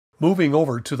Moving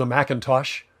over to the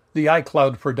Macintosh, the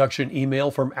iCloud production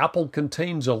email from Apple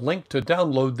contains a link to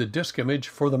download the disk image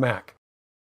for the Mac.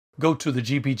 Go to the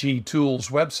GPG Tools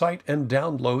website and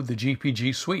download the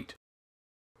GPG suite.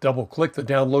 Double-click the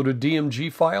downloaded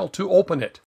DMG file to open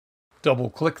it.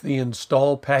 Double-click the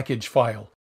Install Package file.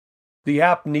 The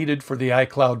app needed for the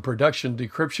iCloud production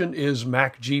decryption is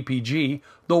Mac GPG,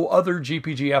 though other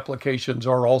GPG applications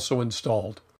are also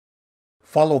installed.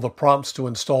 Follow the prompts to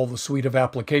install the suite of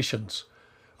applications.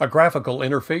 A graphical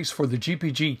interface for the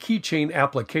GPG keychain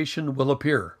application will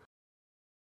appear.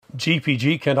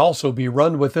 GPG can also be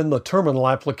run within the terminal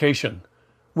application.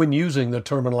 When using the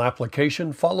terminal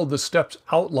application, follow the steps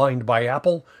outlined by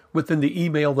Apple within the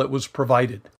email that was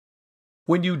provided.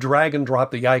 When you drag and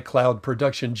drop the iCloud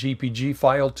production GPG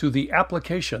file to the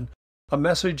application, a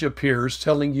message appears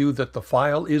telling you that the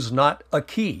file is not a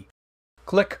key.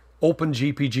 Click Open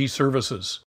GPG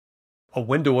Services. A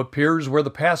window appears where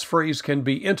the passphrase can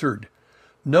be entered.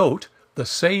 Note the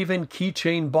Save in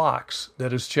Keychain box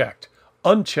that is checked.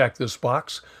 Uncheck this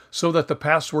box so that the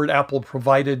password Apple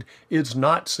provided is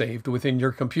not saved within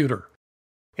your computer.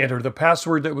 Enter the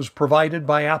password that was provided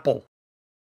by Apple.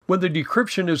 When the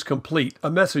decryption is complete, a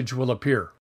message will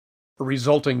appear. A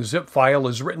resulting zip file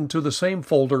is written to the same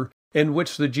folder in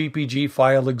which the GPG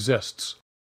file exists.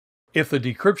 If the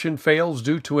decryption fails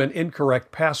due to an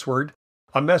incorrect password,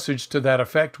 a message to that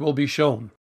effect will be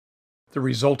shown. The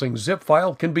resulting zip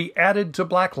file can be added to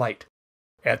BlackLight.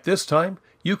 At this time,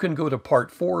 you can go to Part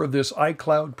 4 of this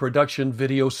iCloud production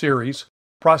video series,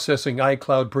 Processing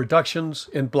iCloud Productions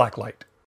in BlackLight.